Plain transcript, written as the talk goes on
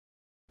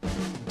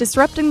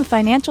Disrupting the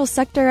financial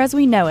sector as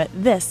we know it,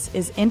 this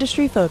is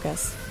Industry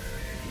Focus.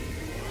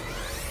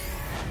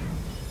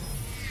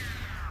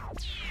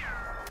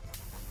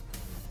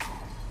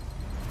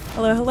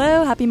 Hello,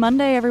 hello. Happy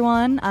Monday,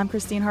 everyone. I'm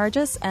Christine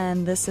Hargis,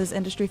 and this is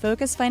Industry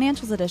Focus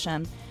Financials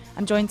Edition.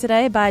 I'm joined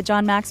today by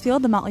John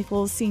Maxfield, the Motley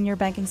Fool's Senior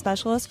Banking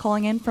Specialist,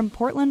 calling in from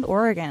Portland,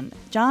 Oregon.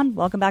 John,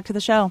 welcome back to the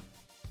show.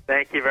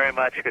 Thank you very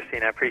much,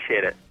 Christine. I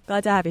appreciate it.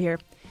 Glad to have you here.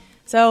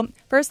 So,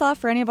 first off,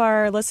 for any of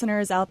our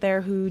listeners out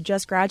there who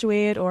just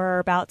graduated or are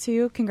about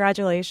to,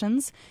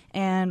 congratulations,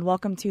 and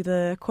welcome to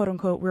the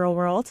quote-unquote real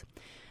world.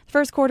 The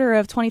first quarter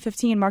of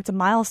 2015 marked a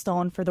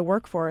milestone for the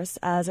workforce,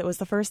 as it was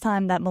the first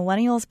time that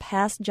millennials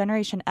passed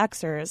Generation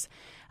Xers.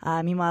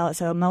 Meanwhile,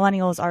 so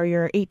millennials are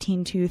your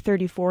 18 to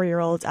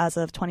 34-year-olds as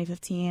of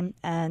 2015,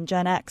 and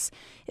Gen X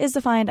is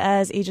defined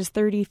as ages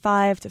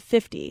 35 to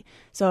 50.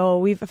 So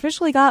we've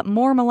officially got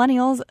more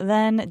millennials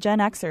than Gen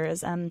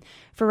Xers. And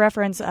for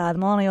reference, the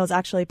millennials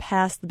actually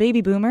passed the baby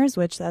boomers,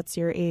 which that's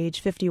your age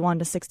 51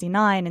 to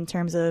 69 in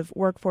terms of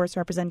workforce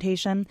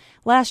representation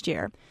last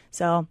year.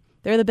 So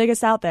they're the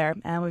biggest out there,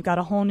 and we've got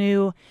a whole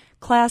new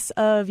class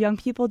of young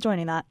people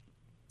joining that.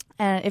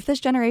 And if this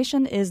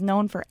generation is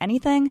known for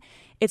anything,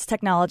 it's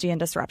technology and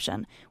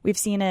disruption. We've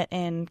seen it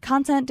in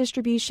content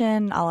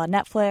distribution, a la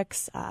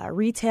Netflix,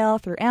 retail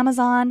through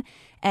Amazon,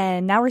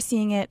 and now we're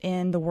seeing it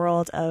in the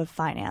world of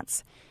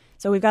finance.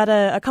 So we've got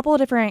a couple of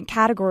different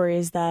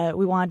categories that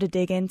we wanted to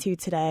dig into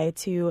today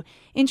to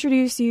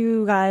introduce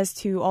you guys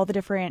to all the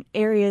different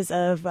areas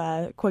of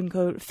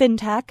quote-unquote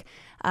fintech,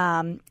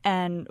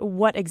 and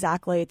what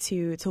exactly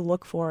to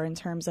look for in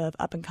terms of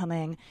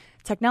up-and-coming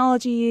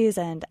technologies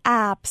and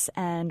apps,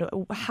 and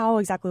how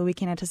exactly we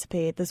can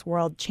anticipate this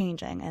world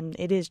changing. And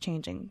it is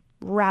changing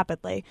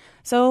rapidly.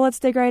 So let's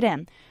dig right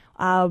in.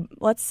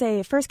 Let's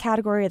say first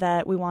category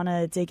that we want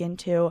to dig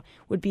into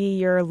would be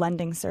your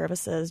lending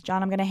services.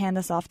 John, I'm going to hand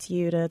this off to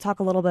you to talk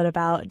a little bit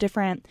about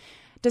different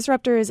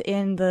disruptors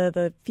in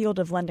the field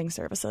of lending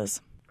services.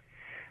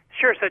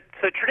 Sure.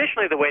 So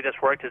traditionally the way this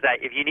worked is that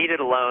if you needed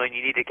a loan,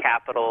 you needed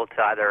capital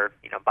to either,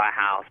 buy a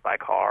house, buy a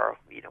car,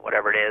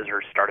 whatever it is,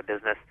 or start a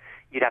business,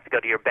 you'd have to go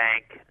to your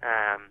bank.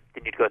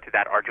 Then you'd go through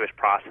that arduous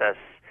process,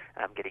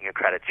 getting your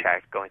credit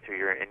check, going through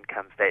your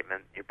income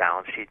statement, your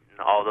balance sheet, and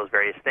all those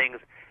various things.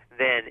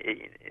 Then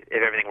if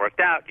everything worked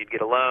out, you'd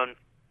get a loan,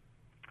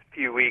 a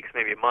few weeks,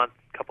 maybe a month,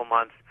 a couple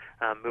months,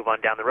 move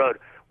on down the road.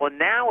 Well,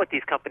 now what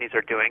these companies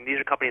are doing, these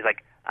are companies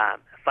like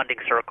Funding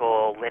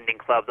Circle, Lending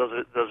Club, those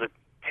are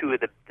two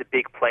of the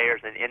big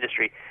players in the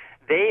industry.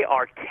 They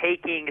are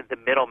taking the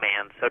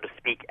middleman, so to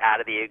speak, out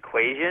of the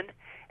equation,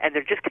 and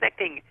they're just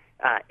connecting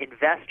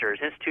investors,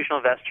 institutional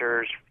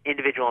investors,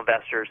 individual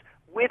investors,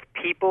 with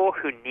people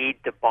who need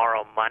to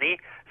borrow money.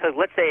 So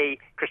let's say,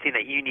 Christine,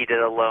 that you needed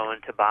a loan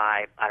to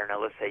buy,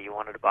 let's say you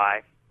wanted to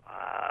buy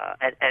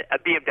a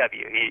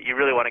BMW. You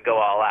really want to go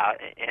all out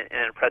and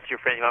impress your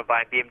friend. You want to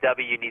buy a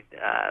BMW, you need,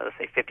 let's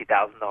say,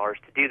 $50,000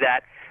 to do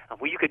that.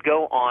 Well, you could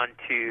go on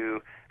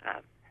to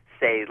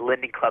say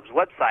Lending Club's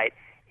website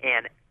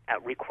and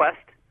request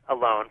a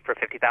loan for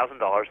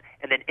 $50,000,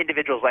 and then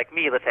individuals like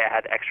me, let's say I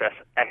had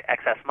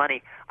excess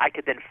money, I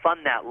could then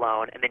fund that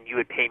loan, and then you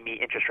would pay me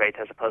interest rates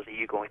as opposed to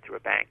you going through a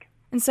bank.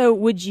 And so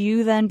would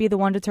you then be the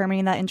one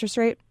determining that interest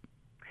rate?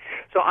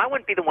 So I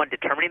wouldn't be the one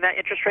determining that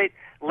interest rate.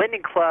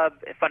 Lending Club,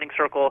 Funding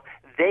Circle,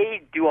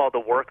 they do all the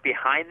work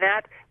behind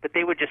that, but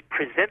they would just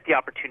present the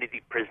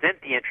opportunity,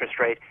 present the interest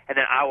rate, and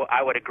then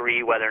I would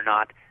agree whether or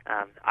not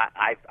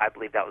I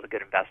believe that was a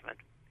good investment.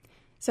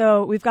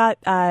 So we've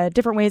got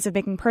different ways of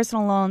making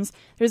personal loans.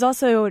 There's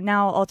also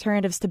now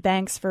alternatives to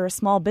banks for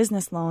small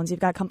business loans.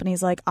 You've got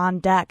companies like On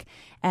Deck.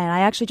 And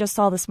I actually just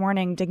saw this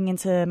morning, digging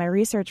into my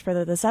research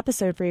for this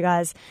episode for you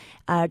guys,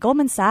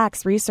 Goldman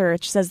Sachs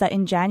research says that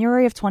in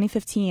January of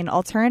 2015,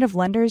 alternative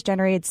lenders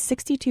generated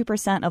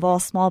 62% of all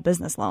small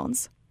business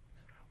loans.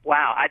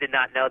 Wow, I did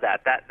not know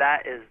that.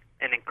 That is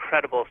an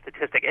incredible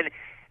statistic.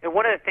 And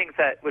one of the things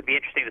that would be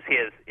interesting to see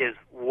is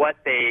what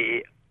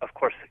they, of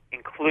course,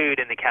 include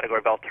in the category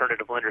of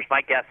alternative lenders.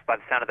 My guess, by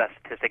the sound of that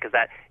statistic, is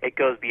that it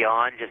goes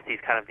beyond just these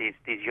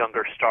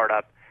younger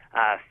startup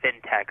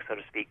fintech, so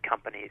to speak,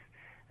 companies.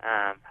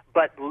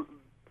 But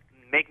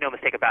make no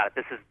mistake about it,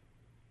 this is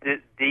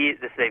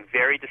a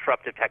very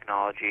disruptive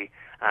technology,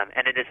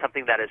 and it is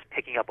something that is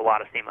picking up a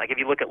lot of steam. Like if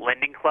you look at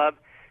Lending Club,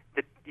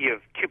 you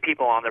have two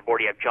people on their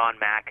board. You have John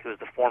Mack, who's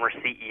the former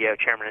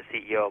chairman and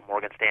CEO of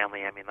Morgan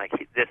Stanley. I mean,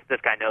 this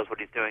guy knows what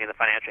he's doing in the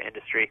financial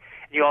industry.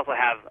 And you also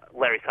have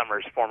Larry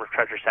Summers, former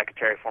Treasury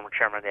Secretary, former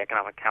chairman of the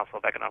Economic Council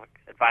of Economic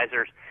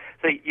Advisors.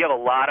 So you have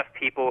a lot of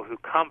people who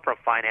come from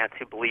finance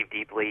who believe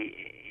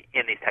deeply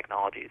in these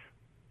technologies.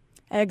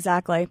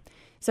 Exactly.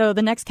 So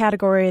the next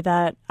category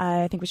that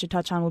I think we should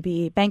touch on will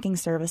be banking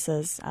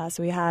services.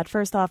 So we had,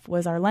 first off,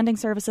 was our lending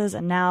services,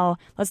 and now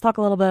let's talk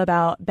a little bit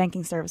about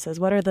banking services.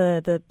 What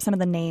are some of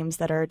the names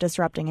that are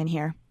disrupting in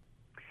here?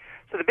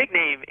 So the big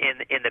name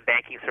in the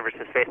banking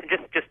services space, and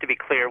just to be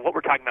clear, what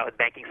we're talking about with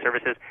banking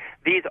services,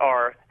 these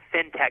are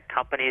fintech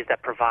companies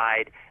that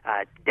provide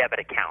debit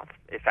accounts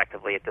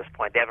effectively at this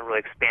point. They haven't really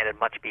expanded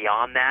much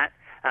beyond that.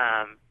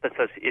 But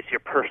so it's your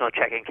personal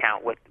checking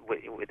account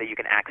that you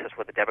can access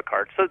with a debit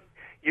card. So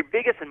your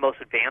biggest and most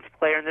advanced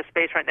player in this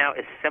space right now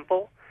is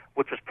Simple,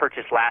 which was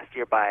purchased last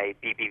year by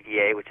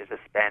BBVA, which is a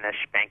Spanish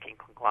banking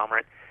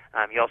conglomerate.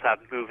 You also have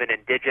Movin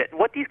and Digit. And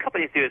what these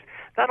companies do is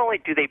not only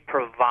do they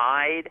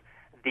provide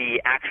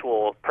the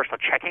actual personal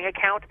checking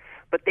account,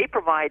 but they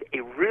provide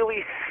a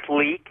really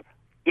sleek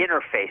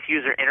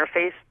user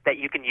interface that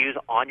you can use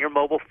on your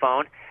mobile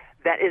phone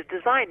that is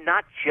designed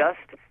not just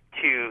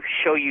to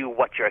show you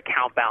what your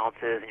account balance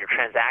is and your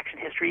transaction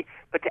history,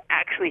 but to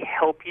actually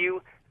help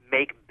you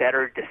make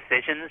better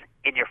decisions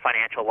in your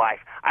financial life.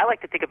 I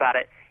like to think about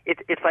it,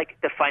 it's like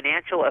the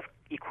financial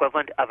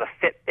equivalent of a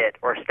Fitbit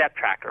or a step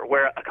tracker,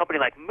 where a company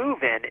like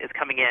Movin is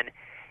coming in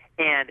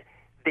and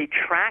they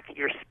track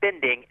your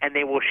spending, and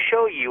they will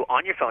show you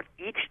on your phone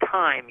each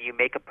time you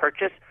make a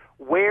purchase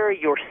where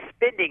your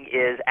spending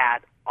is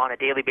at on a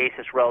daily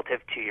basis relative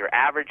to your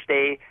average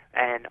day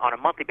and on a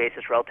monthly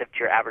basis relative to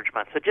your average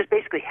month. So it just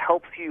basically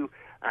helps you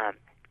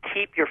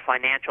keep your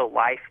financial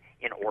life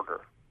in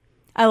order.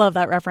 I love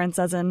that reference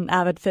as an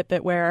avid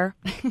Fitbit wearer.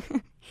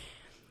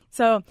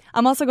 So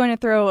I'm also going to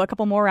throw a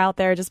couple more out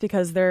there just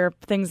because they're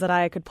things that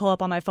I could pull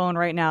up on my phone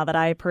right now that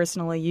I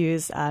personally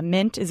use.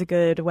 Mint is a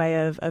good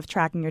way of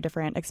tracking your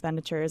different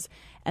expenditures.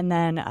 And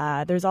then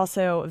there's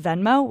also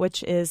Venmo,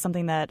 which is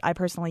something that I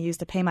personally use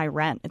to pay my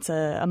rent. It's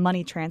a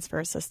money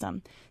transfer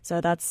system.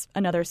 So that's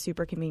another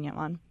super convenient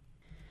one.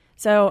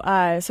 So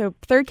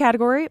third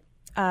category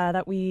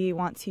that we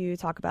want to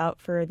talk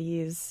about for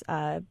these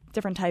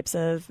different types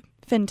of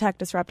fintech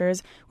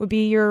disruptors would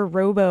be your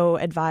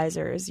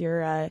robo-advisors,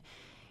 your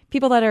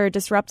people that are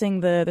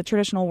disrupting the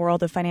traditional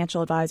world of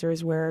financial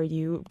advisors, where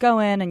you go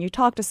in and you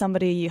talk to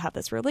somebody, you have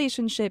this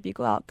relationship, you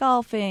go out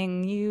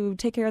golfing, you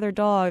take care of their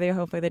dog.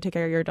 Hopefully they take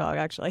care of your dog,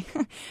 actually.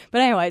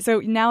 But anyway, so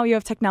now you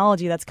have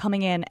technology that's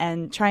coming in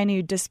and trying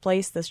to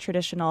displace this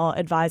traditional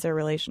advisor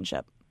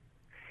relationship.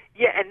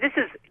 Yeah, and this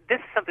is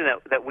something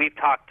that we've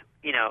talked,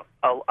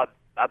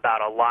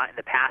 about a lot in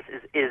the past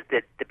is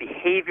that the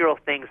behavioral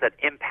things that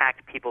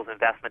impact people's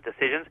investment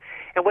decisions.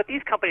 And what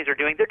these companies are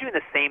doing, they're doing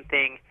the same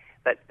thing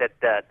that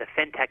the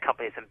fintech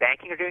companies and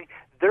banking are doing.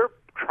 They're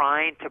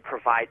trying to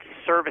provide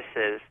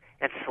services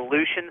and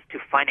solutions to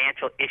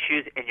financial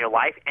issues in your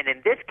life. And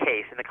in this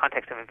case, in the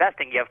context of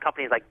investing, you have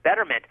companies like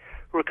Betterment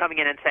who are coming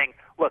in and saying,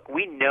 look,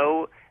 we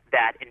know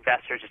that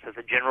investors, just as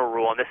a general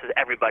rule, and this is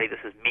everybody,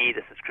 this is me,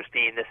 this is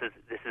Christine, this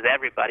is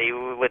everybody,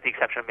 with the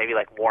exception of maybe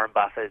like Warren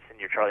Buffett's and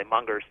your Charlie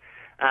Mungers,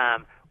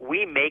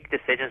 we make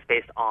decisions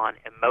based on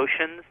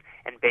emotions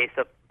and based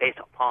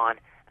upon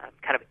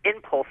kind of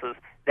impulses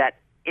that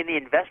in the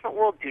investment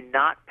world do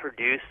not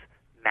produce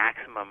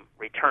maximum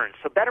returns.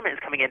 So Betterment is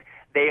coming in.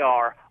 They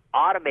are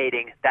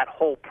automating that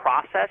whole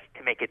process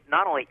to make it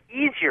not only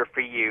easier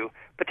for you,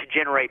 but to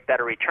generate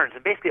better returns.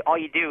 And basically all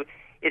you do,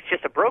 it's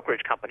just a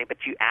brokerage company, but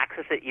you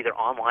access it either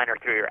online or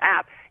through your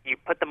app. You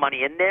put the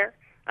money in there.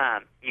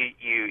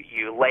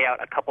 You lay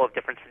out a couple of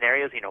different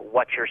scenarios,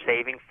 what you're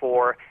saving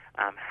for,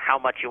 how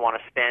much you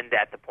want to spend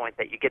at the point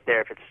that you get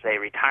there, if it's, say,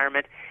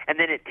 retirement. And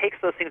then it takes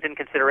those things into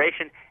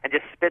consideration and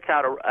just spits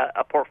out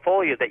a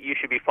portfolio that you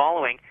should be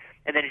following,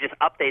 and then it just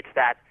updates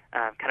that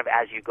kind of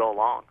as you go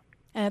along.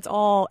 And it's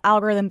all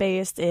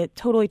algorithm-based. It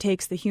totally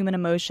takes the human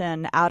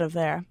emotion out of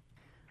there.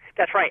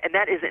 That's right, and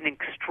that is an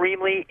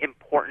extremely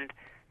important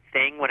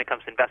thing when it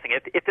comes to investing.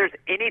 If there's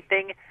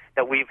anything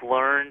that we've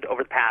learned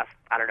over the past,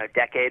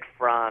 decade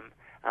from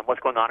what's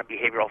going on in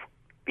behavioral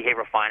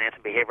finance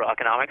and behavioral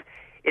economics,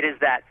 it is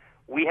that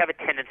we have a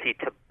tendency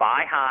to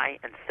buy high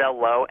and sell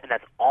low, and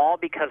that's all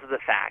because of the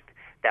fact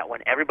that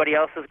when everybody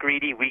else is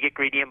greedy, we get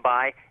greedy and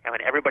buy, and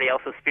when everybody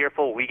else is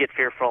fearful, we get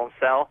fearful and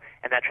sell,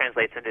 and that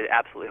translates into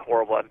absolutely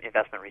horrible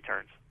investment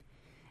returns.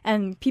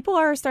 And people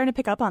are starting to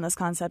pick up on this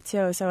concept,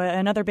 too. So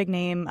another big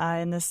name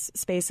in this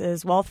space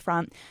is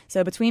Wealthfront.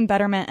 So between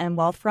Betterment and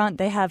Wealthfront,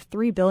 they have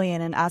 $3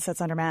 billion in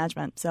assets under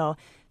management. So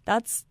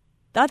that's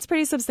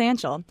pretty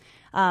substantial.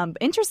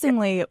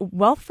 Interestingly,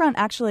 Wealthfront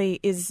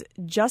actually is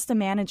just a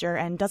manager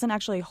and doesn't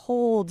actually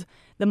hold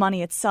the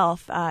money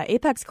itself.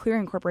 Apex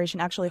Clearing Corporation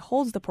actually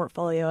holds the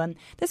portfolio. And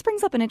this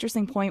brings up an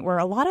interesting point where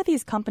a lot of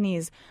these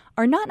companies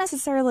are not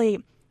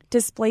necessarily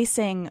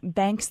displacing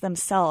banks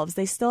themselves.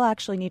 They still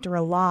actually need to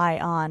rely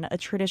on a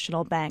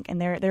traditional bank,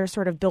 and they're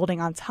sort of building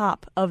on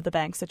top of the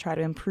banks to try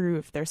to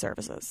improve their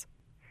services.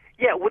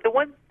 Yeah, well, the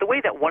way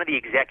that one of the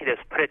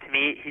executives put it to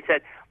me, he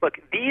said, look,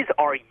 these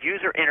are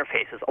user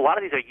interfaces. A lot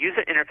of these are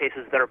user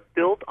interfaces that are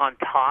built on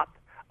top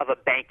of a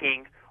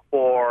banking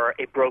or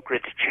a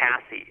brokerage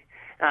chassis,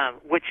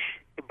 which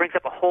brings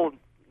up a whole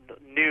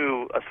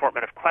new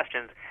assortment of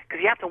questions,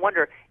 because you have to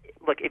wonder,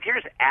 look, if you're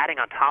just adding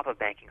on top of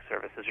banking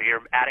services or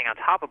you're adding on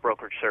top of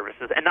brokerage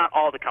services, and not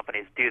all the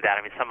companies do that.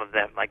 I mean, some of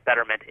them, like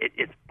Betterment,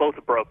 it's both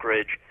a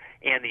brokerage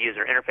and the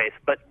user interface.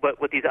 But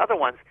with these other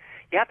ones,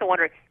 you have to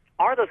wonder,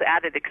 are those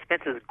added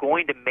expenses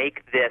going to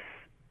make this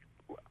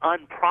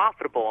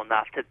unprofitable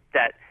enough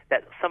that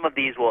some of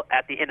these will,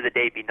 at the end of the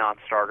day, be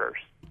non-starters?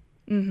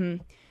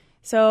 Mm-hmm.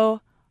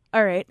 So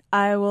All right,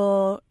 I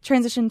will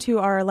transition to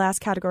our last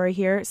category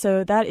here.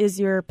 So that is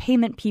your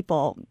payment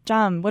people.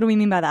 John, what do we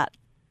mean by that?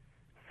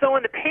 So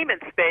in the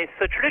payment space,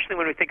 so traditionally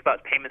when we think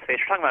about payment space,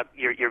 we're talking about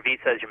your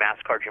Visas, your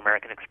MasterCards, your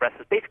American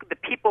Expresses, basically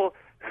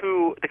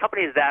the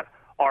companies that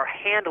are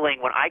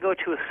handling when I go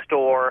to a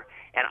store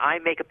and I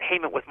make a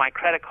payment with my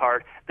credit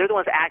card, they're the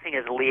ones acting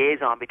as a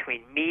liaison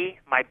between me,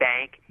 my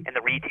bank, and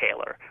the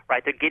retailer,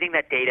 right? They're getting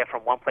that data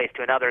from one place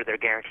to another. They're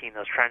guaranteeing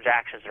those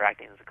transactions. They're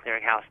acting as a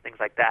clearinghouse, things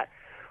like that.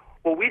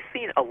 Well, we've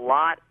seen a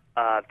lot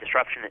of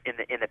disruption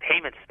in the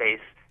payment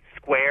space.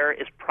 Square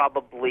is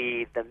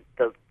probably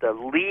the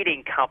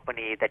leading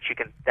company that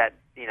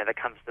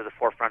comes to the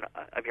forefront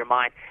of your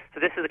mind. So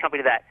this is a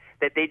company that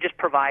they just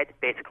provide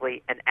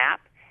basically an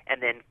app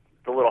and then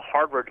the little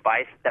hardware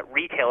device that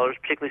retailers,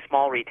 particularly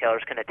small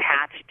retailers, can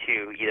attach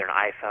to either an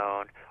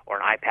iPhone or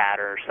an iPad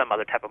or some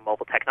other type of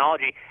mobile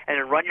technology,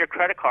 and then run your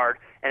credit card,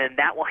 and then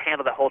that will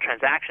handle the whole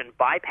transaction,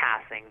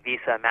 bypassing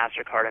Visa,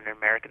 MasterCard, and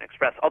American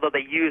Express, although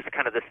they use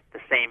kind of the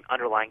same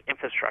underlying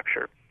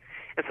infrastructure.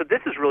 And so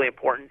this is really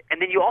important.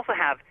 And then you also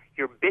have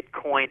your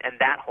Bitcoin and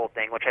that whole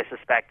thing, which I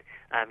suspect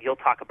you'll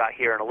talk about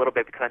here in a little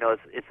bit because I know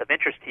it's of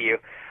interest to you.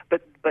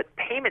 But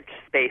payment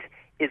space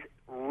is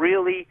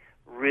really,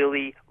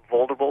 really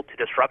vulnerable to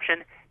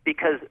disruption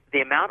because the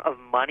amount of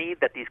money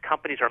that these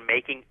companies are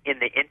making in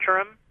the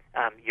interim,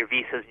 your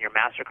Visas and your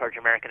MasterCards,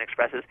 your American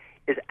Expresses,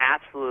 is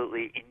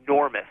absolutely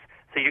enormous.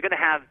 So you're going to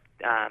have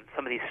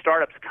some of these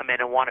startups come in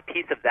and want a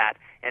piece of that,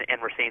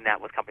 and we're seeing that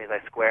with companies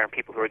like Square and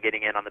people who are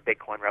getting in on the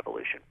Bitcoin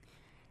revolution.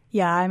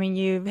 Yeah, I mean,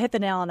 you've hit the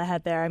nail on the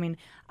head there. I mean,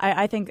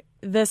 I think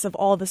this, of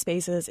all the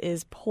spaces,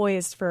 is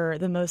poised for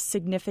the most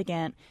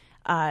significant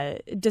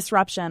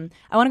disruption.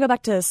 I want to go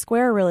back to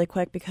Square really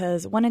quick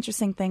because one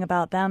interesting thing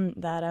about them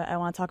that I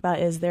want to talk about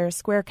is their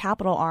Square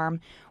Capital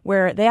arm,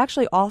 where they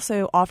actually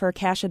also offer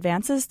cash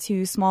advances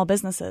to small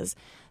businesses.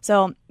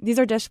 So these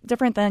are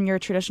different than your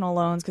traditional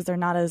loans because they're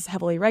not as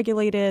heavily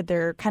regulated.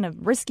 They're kind of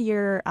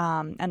riskier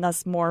and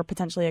thus more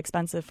potentially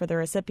expensive for the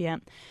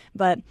recipient.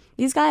 But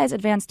these guys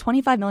advanced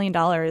 $25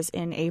 million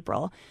in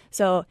April.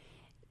 So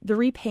the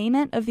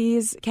repayment of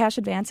these cash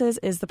advances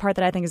is the part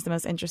that I think is the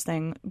most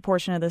interesting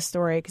portion of this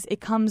story because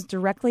it comes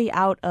directly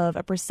out of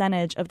a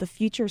percentage of the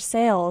future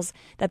sales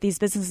that these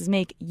businesses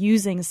make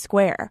using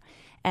Square.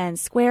 And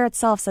Square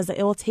itself says that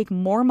it will take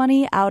more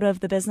money out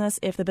of the business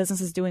if the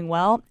business is doing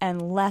well and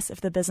less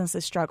if the business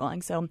is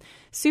struggling. So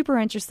super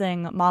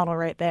interesting model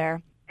right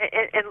there.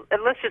 And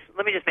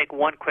let me just make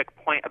one quick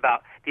point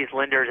about these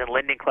lenders and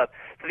Lending Club.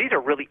 So these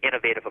are really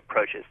innovative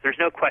approaches. There's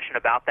no question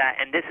about that,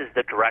 and this is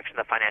the direction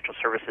the financial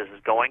services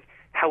is going.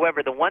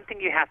 However, the one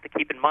thing you have to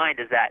keep in mind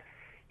is that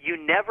you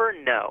never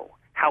know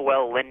how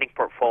well a lending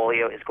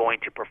portfolio is going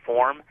to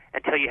perform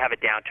until you have a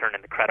downturn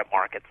in the credit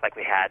markets like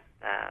we had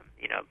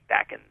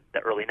back in the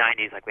early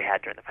 90s, like we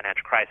had during the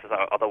financial crisis,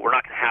 although we're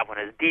not going to have one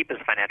as deep as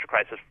the financial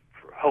crisis,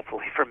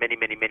 hopefully for many,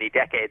 many, many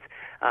decades.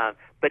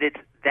 But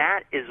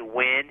that is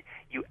when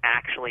you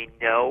actually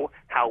know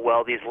how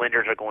well these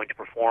lenders are going to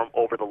perform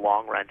over the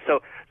long run. So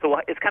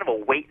it's kind of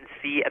a wait and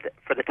see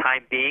for the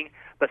time being,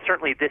 but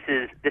certainly this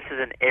is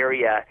an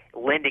area,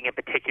 lending in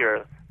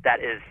particular, that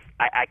is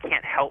I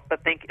can't help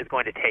but think is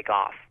going to take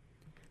off.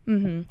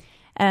 Mm-hmm.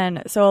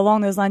 And so along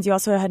those lines, you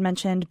also had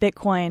mentioned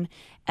Bitcoin,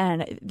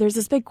 and there's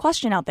this big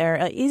question out there.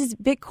 Is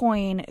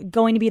Bitcoin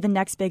going to be the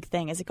next big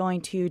thing? Is it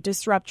going to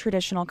disrupt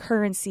traditional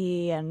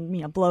currency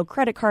and blow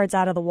credit cards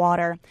out of the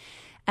water?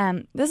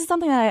 And this is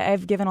something that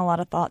I've given a lot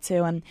of thought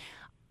to, and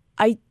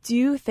I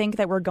do think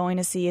that we're going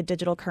to see a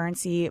digital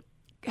currency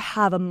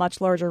have a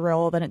much larger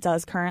role than it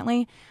does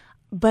currently.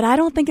 But I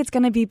don't think it's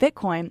going to be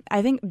Bitcoin.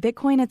 I think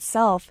Bitcoin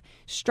itself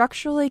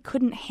structurally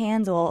couldn't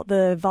handle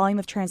the volume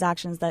of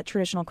transactions that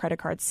traditional credit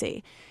cards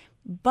see.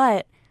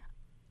 But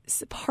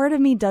part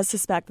of me does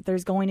suspect that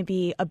there's going to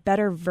be a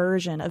better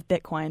version of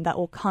Bitcoin that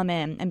will come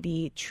in and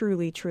be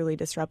truly, truly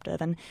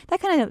disruptive. And that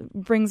kind of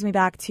brings me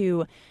back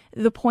to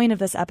the point of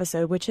this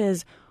episode, which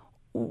is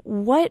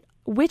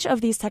which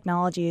of these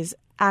technologies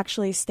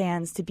actually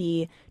stands to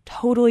be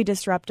totally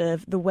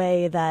disruptive the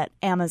way that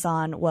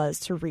Amazon was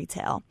to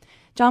retail.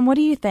 John, what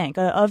do you think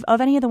of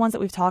any of the ones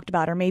that we've talked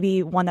about, or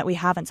maybe one that we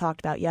haven't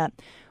talked about yet?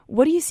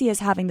 What do you see as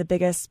having the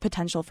biggest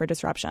potential for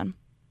disruption?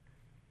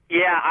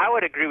 Yeah, I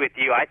would agree with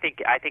you. I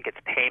think it's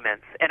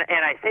payments, and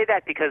I say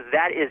that because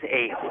that is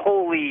a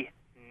wholly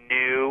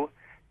new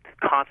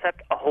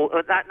concept,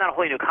 not a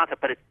wholly new concept,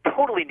 but a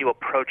totally new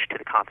approach to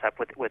the concept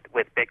with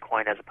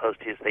Bitcoin as opposed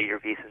to, say, your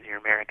Visas and your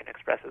American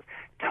Expresses.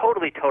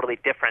 Totally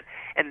different,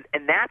 and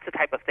that's the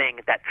type of thing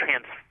that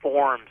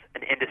transforms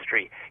an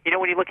industry.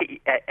 When you look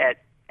at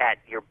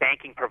your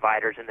banking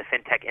providers in the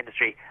fintech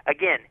industry,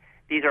 again,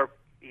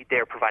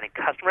 they're providing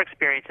customer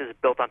experiences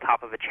built on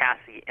top of a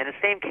chassis. And the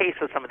same case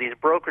with some of these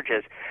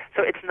brokerages.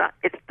 So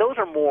those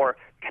are more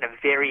kind of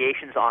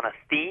variations on a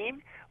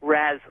theme.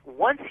 Whereas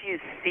once you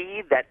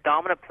see that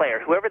dominant player,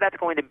 whoever that's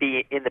going to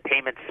be in the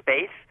payment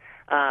space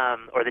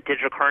or the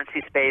digital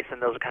currency space,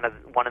 and those are kind of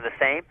one and the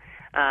same,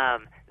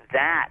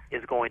 that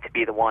is going to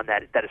be the one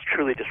that is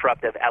truly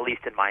disruptive, at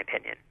least in my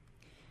opinion.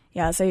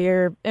 Yeah, so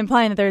you're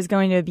implying that there's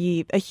going to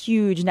be a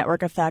huge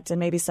network effect and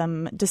maybe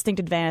some distinct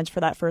advantage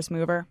for that first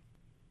mover.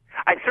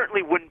 I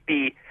certainly wouldn't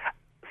be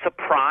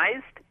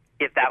surprised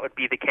if that would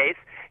be the case.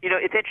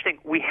 It's interesting.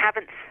 We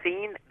haven't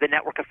seen the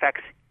network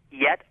effects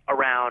yet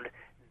around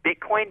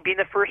Bitcoin being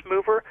the first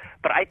mover,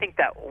 but I think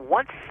that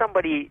once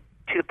somebody,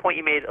 to the point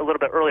you made a little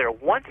bit earlier,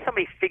 once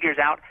somebody figures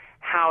out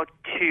how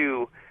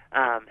to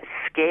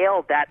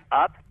scale that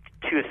up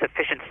to a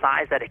sufficient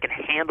size that it can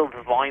handle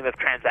the volume of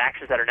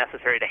transactions that are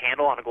necessary to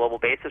handle on a global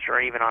basis or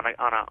even on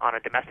a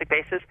domestic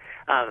basis,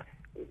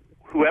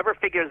 whoever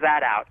figures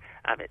that out,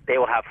 they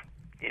will have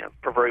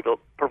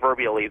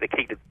proverbially the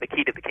key to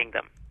the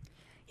kingdom.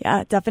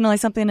 Yeah, definitely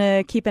something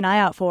to keep an eye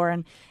out for.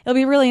 And it'll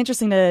be really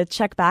interesting to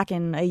check back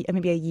in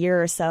maybe a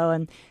year or so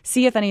and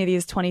see if any of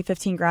these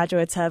 2015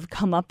 graduates have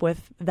come up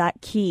with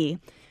that key.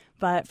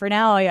 But for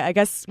now, I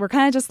guess we're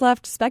kind of just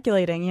left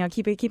speculating,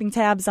 keeping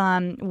tabs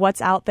on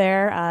what's out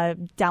there,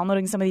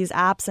 downloading some of these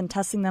apps and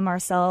testing them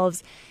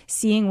ourselves,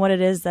 seeing what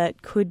it is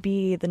that could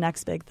be the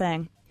next big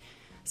thing.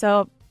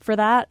 So for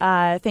that,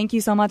 thank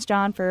you so much,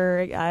 John,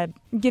 for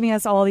giving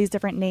us all these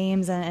different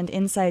names and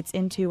insights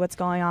into what's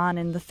going on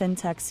in the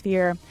fintech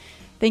sphere.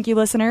 Thank you,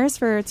 listeners,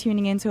 for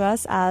tuning in to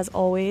us, as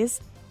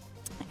always.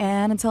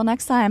 And until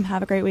next time,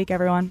 have a great week,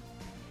 everyone.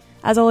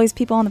 As always,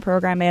 people on the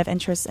program may have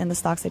interests in the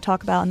stocks they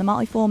talk about, and the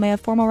Motley Fool may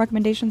have formal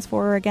recommendations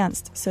for or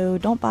against. So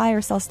don't buy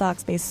or sell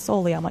stocks based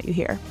solely on what you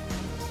hear.